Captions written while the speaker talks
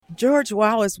George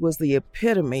Wallace was the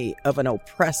epitome of an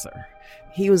oppressor.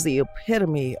 He was the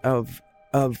epitome of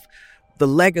the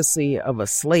legacy of a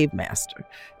slave master.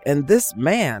 And this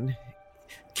man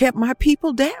kept my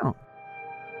people down.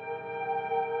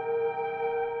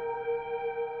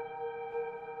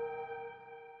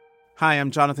 Hi,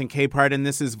 I'm Jonathan Capehart, and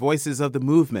this is Voices of the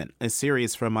Movement, a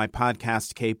series from my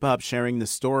podcast Cape Up, sharing the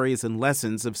stories and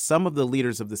lessons of some of the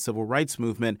leaders of the civil rights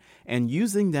movement and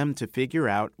using them to figure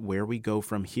out where we go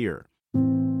from here.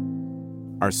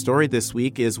 Our story this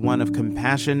week is one of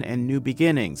compassion and new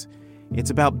beginnings. It's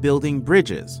about building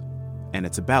bridges, and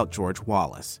it's about George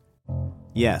Wallace.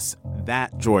 Yes,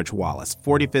 that George Wallace,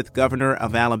 45th governor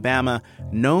of Alabama,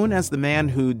 known as the man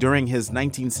who, during his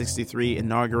 1963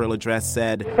 inaugural address,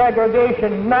 said,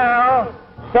 "Segregation now,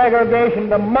 segregation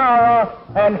tomorrow,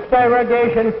 and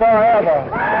segregation forever."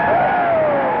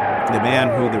 The man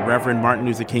who the Reverend Martin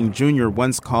Luther King Jr.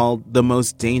 once called the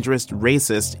most dangerous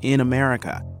racist in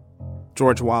America.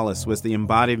 George Wallace was the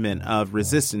embodiment of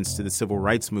resistance to the civil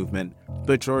rights movement,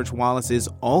 but George Wallace is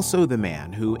also the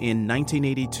man who, in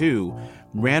 1982,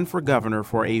 ran for governor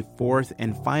for a fourth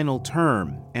and final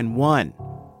term and won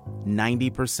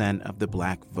 90% of the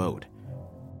black vote.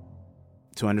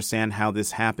 To understand how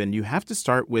this happened, you have to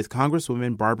start with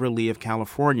Congresswoman Barbara Lee of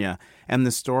California and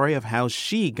the story of how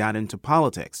she got into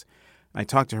politics. I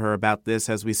talked to her about this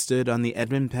as we stood on the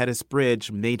Edmund Pettus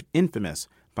Bridge, made infamous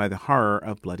by the horror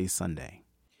of Bloody Sunday.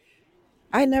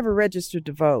 I never registered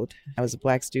to vote. I was a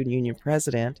Black Student Union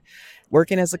president,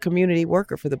 working as a community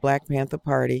worker for the Black Panther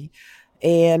Party,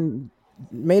 and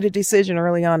made a decision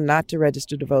early on not to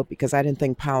register to vote because I didn't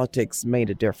think politics made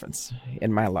a difference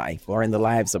in my life or in the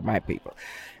lives of my people.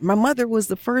 My mother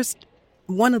was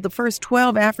one of the first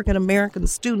 12 African-American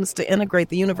students to integrate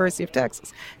the University of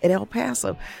Texas at El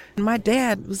Paso. And my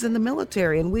dad was in the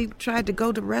military, and we tried to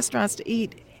go to restaurants to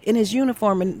eat in his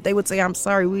uniform, and they would say, "I'm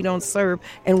sorry, we don't serve,"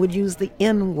 and would use the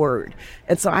N-word.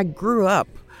 And so I grew up,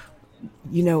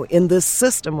 in this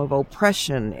system of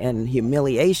oppression and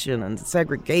humiliation and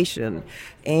segregation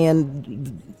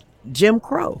and Jim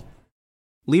Crow.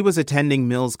 Lee was attending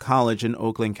Mills College in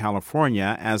Oakland,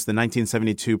 California, as the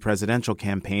 1972 presidential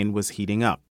campaign was heating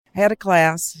up. I had a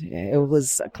class. It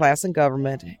was a class in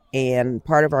government, and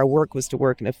part of our work was to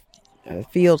work in a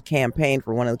field campaign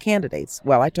for one of the candidates.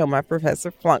 Well, I told my professor,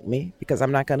 flunk me, because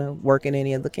I'm not going to work in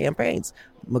any of the campaigns.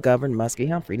 McGovern, Muskie,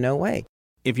 Humphrey, no way.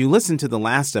 If you listened to the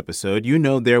last episode, you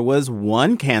know there was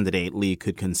one candidate Lee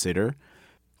could consider.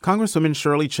 Congresswoman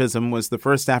Shirley Chisholm was the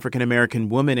first African-American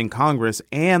woman in Congress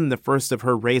and the first of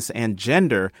her race and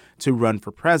gender to run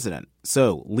for president.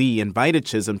 So Lee invited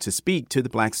Chisholm to speak to the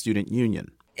Black Student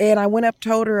Union. And I went up,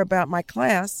 told her about my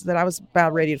class, that I was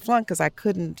about ready to flunk because I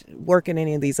couldn't work in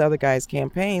any of these other guys'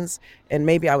 campaigns, and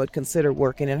maybe I would consider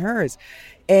working in hers.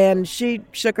 And she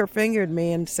shook her finger at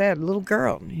me and said, "Little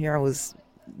girl," here I was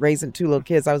raising two little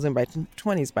kids. I was in my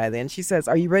 20s by then. She says,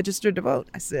 "Are you registered to vote?"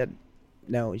 I said,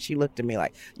 "No." And she looked at me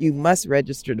like, "You must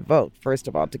register to vote, first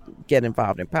of all, to get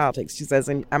involved in politics." She says,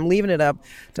 "And I'm leaving it up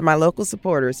to my local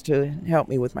supporters to help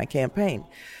me with my campaign."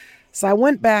 So I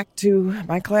went back to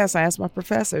my class. I asked my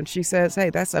professor, and she says, "Hey,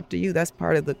 that's up to you. That's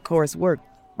part of the coursework."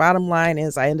 Bottom line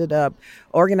is I ended up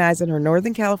organizing her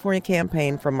Northern California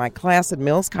campaign from my class at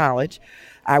Mills College.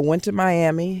 I went to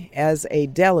Miami as a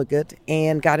delegate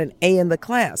and got an A in the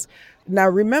class. Now,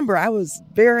 remember, I was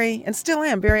and still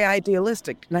am, very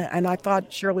idealistic, and I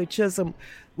thought Shirley Chisholm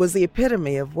was the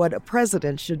epitome of what a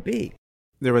president should be.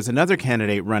 There was another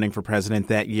candidate running for president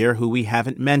that year who we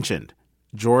haven't mentioned,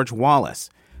 George Wallace,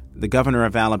 the governor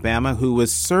of Alabama, who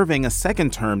was serving a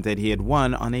second term that he had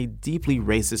won on a deeply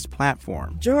racist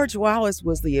platform. George Wallace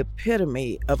was the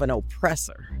epitome of an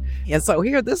oppressor. And so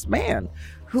here this man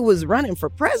who was running for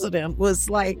president was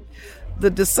like the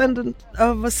descendant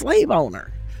of a slave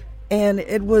owner. And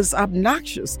it was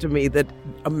obnoxious to me that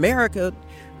America,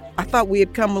 I thought we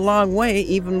had come a long way,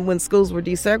 even when schools were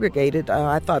desegregated.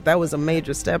 I thought that was a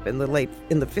major step in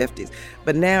the 50s.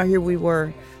 But now here we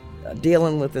were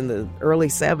dealing with, in the early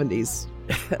 70s,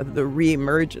 the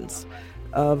reemergence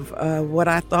of what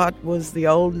I thought was the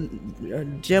old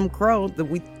Jim Crow that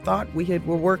we thought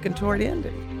were working toward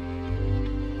ending.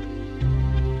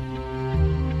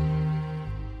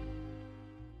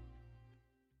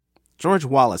 George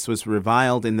Wallace was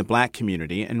reviled in the black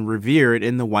community and revered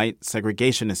in the white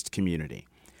segregationist community.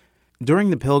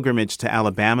 During the pilgrimage to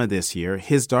Alabama this year,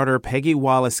 his daughter Peggy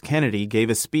Wallace Kennedy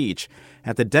gave a speech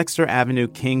at the Dexter Avenue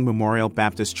King Memorial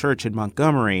Baptist Church in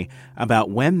Montgomery about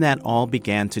when that all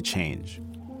began to change.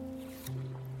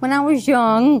 When I was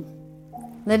young,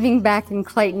 living back in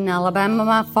Clayton, Alabama,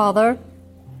 my father,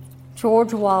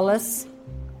 George Wallace,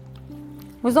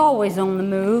 was always on the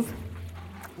move.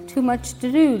 Too much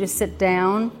to do to sit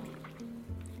down.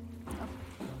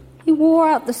 He wore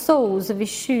out the soles of his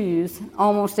shoes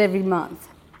almost every month.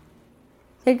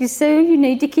 "Peggy Sue, you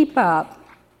need to keep up,"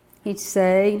 he'd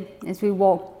say as we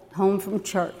walked home from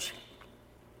church.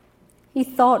 He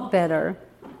thought better,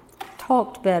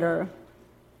 talked better,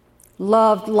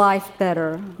 loved life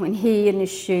better when he and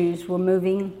his shoes were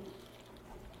moving.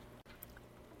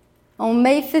 On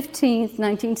May 15th,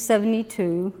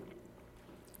 1972,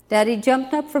 Daddy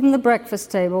jumped up from the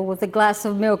breakfast table with a glass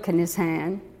of milk in his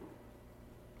hand.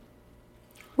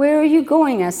 "Where are you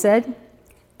going?" I said.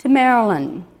 "To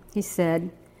Maryland," he said.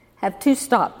 "Have 2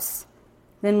 stops,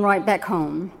 then right back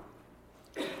home.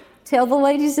 Tell the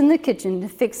ladies in the kitchen to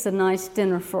fix a nice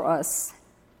dinner for us.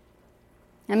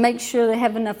 And make sure they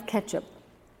have enough ketchup,"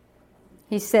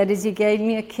 he said as he gave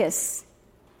me a kiss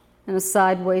and a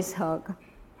sideways hug.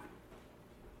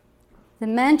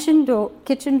 The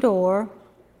kitchen door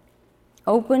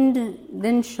opened,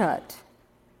 then shut.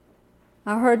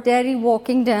 I heard Daddy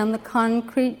walking down the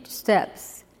concrete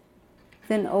steps,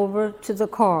 then over to the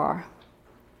car.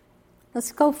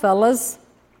 "Let's go, fellas,"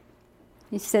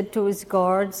 he said to his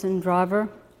guards and driver.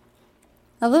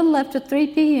 A little after 3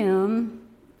 p.m.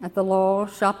 at the Laurel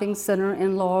Shopping Center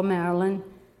in Laurel, Maryland,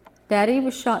 Daddy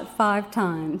was shot 5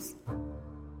 times.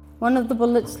 One of the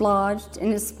bullets lodged in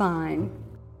his spine.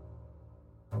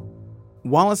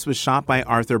 Wallace was shot by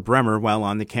Arthur Bremer while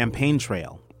on the campaign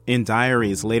trail. In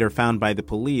diaries later found by the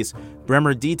police,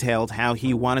 Bremer detailed how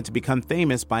he wanted to become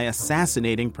famous by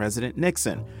assassinating President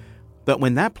Nixon. But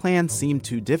when that plan seemed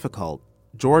too difficult,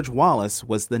 George Wallace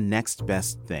was the next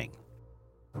best thing.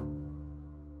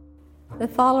 The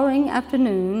following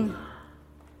afternoon,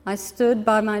 I stood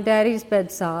by my daddy's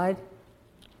bedside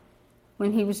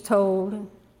when he was told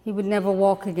he would never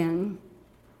walk again.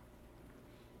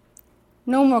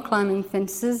 No more climbing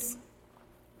fences,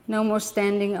 no more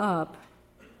standing up,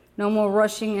 no more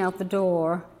rushing out the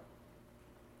door,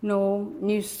 no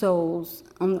new soles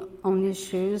on his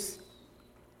shoes.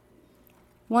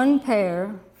 1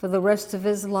 pair for the rest of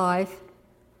his life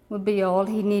would be all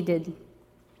he needed.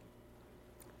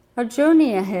 A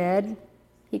journey ahead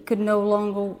he could no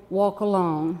longer walk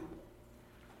alone.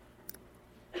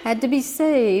 Had to be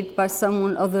saved by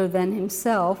someone other than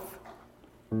himself.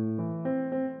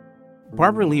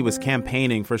 Barbara Lee was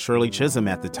campaigning for Shirley Chisholm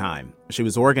at the time. She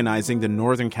was organizing the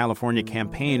Northern California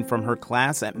campaign from her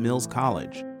class at Mills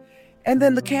College. And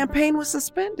then the campaign was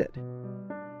suspended.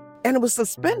 And it was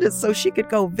suspended so she could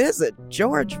go visit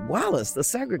George Wallace, the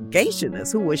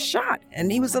segregationist who was shot,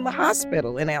 and he was in the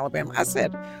hospital in Alabama. I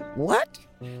said, "What?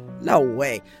 No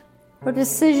way." Her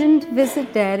decision to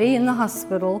visit Daddy in the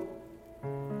hospital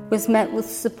was met with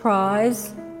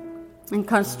surprise and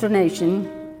consternation.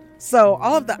 So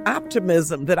all of the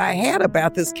optimism that I had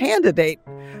about this candidate,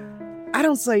 I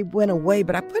don't say went away,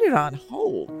 but I put it on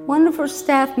hold. One of her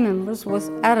staff members was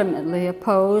adamantly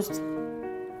opposed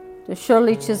to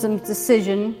Shirley Chisholm's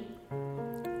decision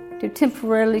to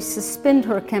temporarily suspend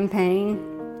her campaign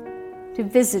to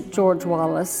visit George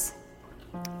Wallace,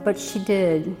 but she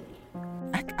did.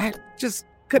 I just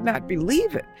could not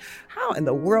believe it. How in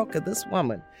the world could this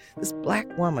woman, this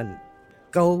black woman,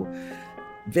 go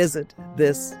visit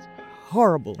this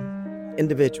horrible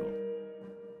individual?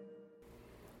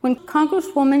 When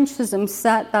Congresswoman Chisholm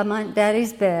sat by my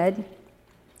daddy's bed,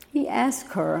 he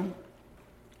asked her,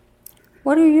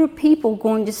 "What are your people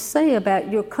going to say about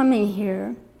your coming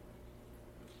here?"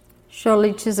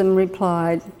 Shirley Chisholm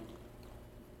replied,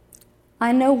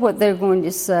 "I know what they're going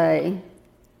to say,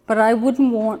 but I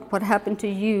wouldn't want what happened to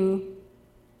you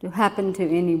to happen to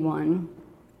anyone."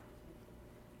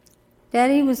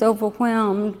 Daddy was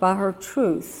overwhelmed by her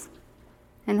truth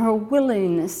and her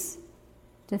willingness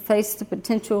to face the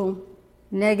potential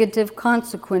negative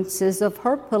consequences of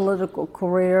her political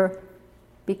career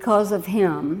because of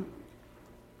him,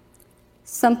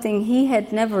 something he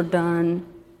had never done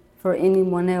for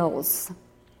anyone else.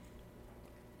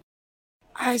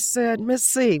 I said, "Miss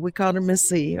C," we called her Miss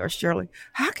C or Shirley,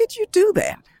 "how could you do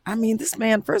that? I mean, this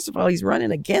man, first of all, he's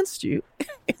running against you.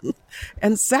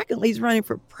 And secondly, he's running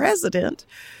for president.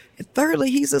 And thirdly,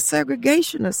 he's a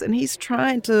segregationist, and he's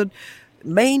trying to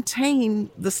maintain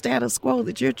the status quo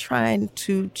that you're trying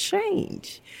to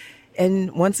change."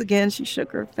 And once again, she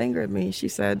shook her finger at me. She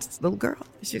said, "Little girl,"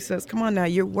 she says, "come on now,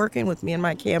 you're working with me in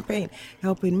my campaign,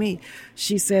 helping me."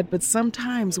 She said, "But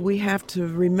sometimes we have to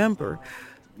remember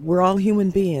we're all human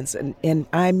beings, and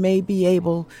I may be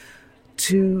able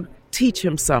to teach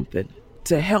him something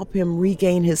to help him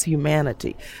regain his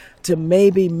humanity, to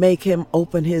maybe make him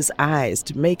open his eyes,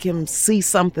 to make him see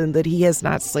something that he has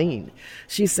not seen.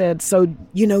 She said, so,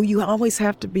 you always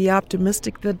have to be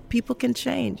optimistic that people can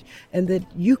change and that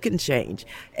you can change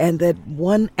and that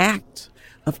one act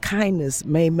of kindness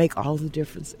may make all the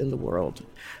difference in the world.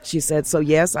 She said, so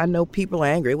yes, I know people are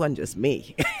angry. It wasn't just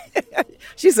me.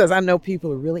 She says, I know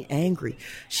people are really angry.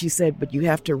 She said, but you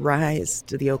have to rise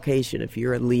to the occasion if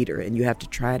you're a leader, and you have to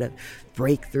try to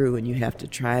break through, and you have to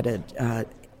try to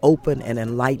open and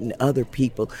enlighten other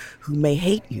people who may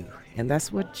hate you. And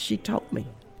that's what she told me.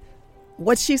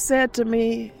 What she said to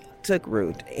me took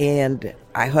root, and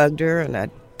I hugged her and I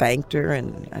thanked her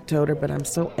and I told her, but I'm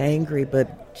so angry.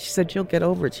 But she said, you'll get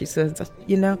over it. She says,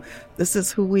 this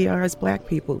is who we are as Black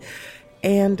people.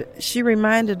 And she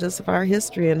reminded us of our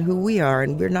history and who we are,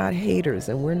 and we're not haters,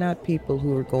 and we're not people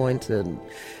who are going to,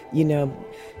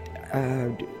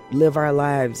 live our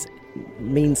lives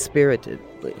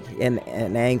mean-spiritedly and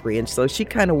angry. And so she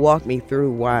kind of walked me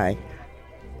through why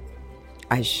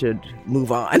I should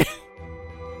move on.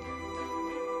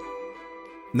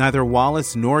 Neither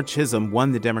Wallace nor Chisholm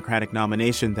won the Democratic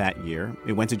nomination that year.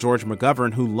 It went to George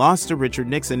McGovern, who lost to Richard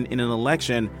Nixon in an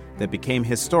election that became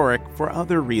historic for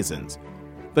other reasons.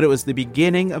 But it was the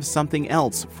beginning of something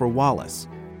else for Wallace.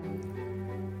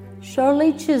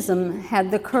 Shirley Chisholm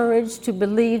had the courage to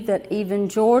believe that even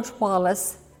George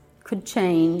Wallace could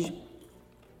change.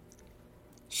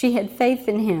 She had faith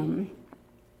in him,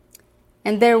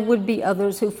 and there would be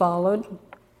others who followed.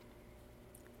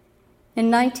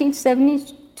 In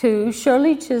 1972,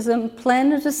 Shirley Chisholm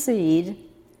planted a seed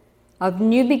of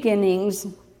new beginnings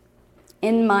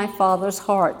in my father's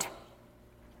heart.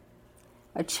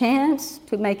 A chance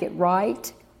to make it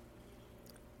right,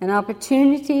 an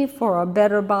opportunity for a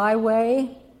better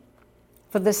byway,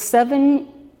 for the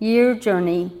 7-year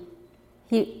journey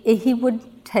he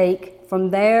would take from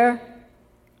there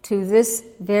to this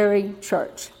very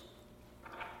church.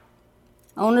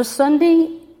 On a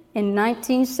Sunday in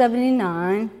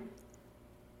 1979,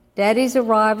 Daddy's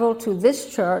arrival to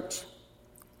this church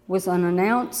was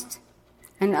unannounced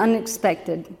and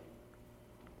unexpected.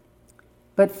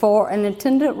 But for an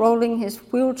attendant rolling his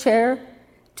wheelchair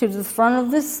to the front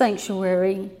of this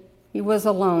sanctuary, he was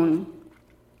alone.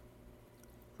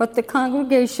 What the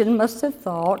congregation must have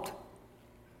thought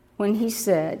when he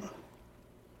said,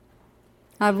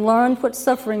 I've learned what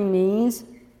suffering means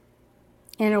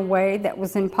in a way that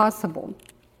was impossible.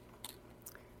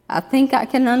 I think I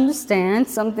can understand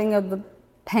something of the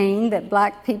pain that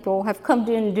Black people have come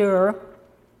to endure.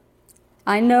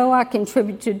 I know I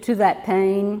contributed to that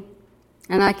pain,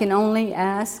 and I can only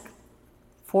ask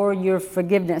for your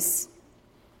forgiveness.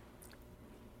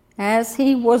 As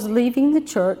he was leaving the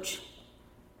church,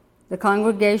 the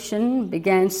congregation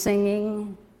began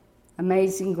singing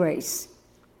Amazing Grace.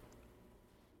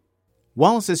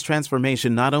 Wallace's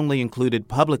transformation not only included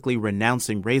publicly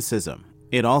renouncing racism,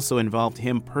 it also involved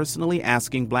him personally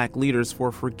asking Black leaders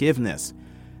for forgiveness.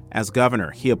 As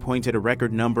governor, he appointed a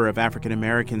record number of African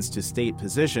Americans to state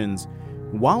positions.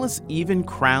 Wallace even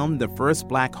crowned the first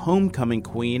Black homecoming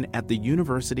queen at the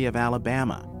University of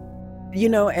Alabama.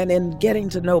 And in getting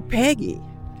to know Peggy,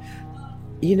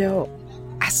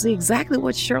 I see exactly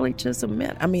what Shirley Chisholm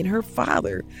meant. I mean, her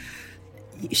father,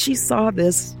 she saw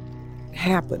this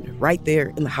happen right there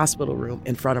in the hospital room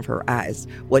in front of her eyes,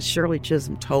 what Shirley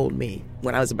Chisholm told me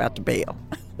when I was about to bail.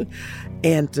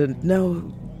 And to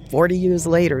know 40 years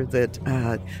later that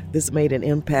this made an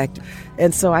impact.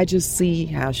 And so I just see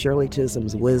how Shirley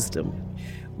Chisholm's wisdom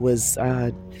was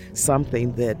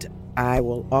something that I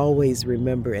will always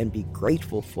remember and be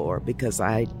grateful for, because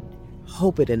I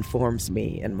hope it informs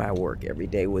me in my work every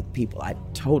day with people I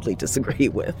totally disagree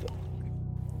with.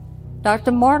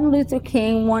 Dr. Martin Luther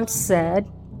King once said,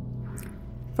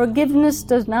 forgiveness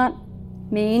does not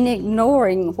mean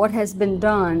ignoring what has been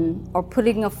done or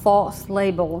putting a false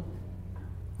label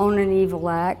on an evil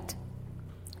act.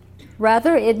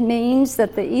 Rather, it means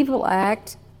that the evil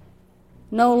act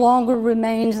no longer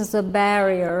remains as a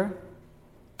barrier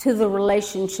to the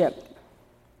relationship.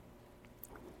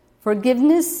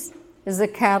 Forgiveness is a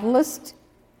catalyst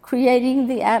creating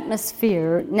the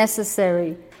atmosphere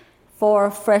necessary for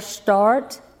a fresh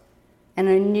start and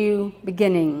a new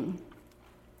beginning.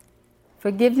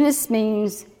 Forgiveness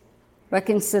means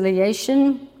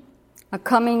reconciliation, a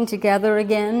coming together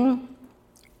again.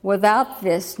 Without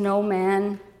this, no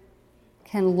man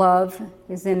can love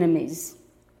his enemies.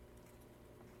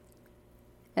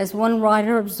 As one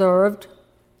writer observed,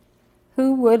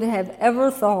 who would have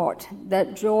ever thought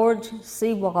that George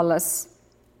C. Wallace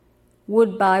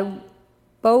would, by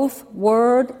both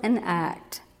word and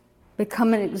act,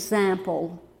 become an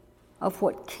example of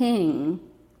what King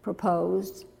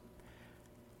proposed.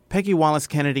 Peggy Wallace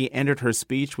Kennedy ended her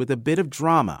speech with a bit of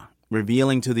drama,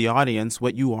 revealing to the audience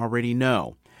what you already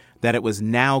know, that it was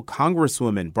now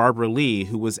Congresswoman Barbara Lee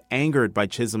who was angered by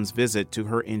Chisholm's visit to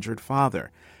her injured father.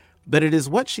 But it is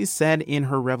what she said in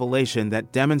her revelation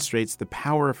that demonstrates the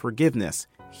power of forgiveness,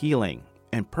 healing,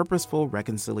 and purposeful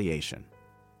reconciliation.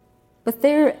 But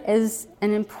there is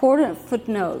an important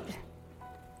footnote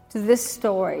to this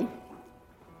story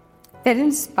that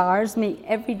inspires me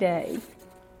every day.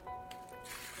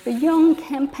 The young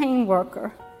campaign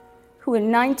worker who in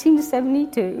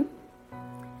 1972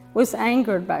 was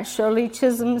angered by Shirley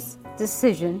Chisholm's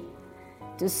decision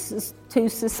to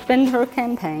suspend her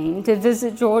campaign to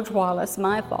visit George Wallace,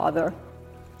 my father,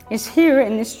 is here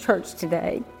in this church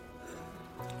today,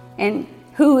 and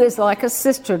who is like a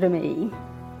sister to me,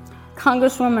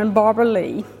 Congresswoman Barbara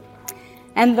Lee,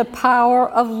 and the power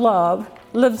of love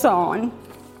lives on.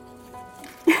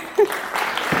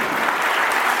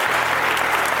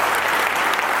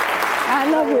 I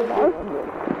love you, Barbara.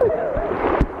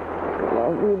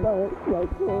 Love you, Barbara.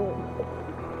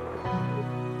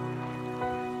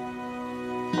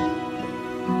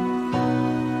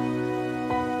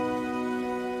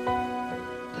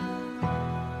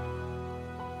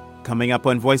 Coming up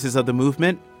on Voices of the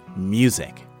Movement,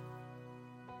 music.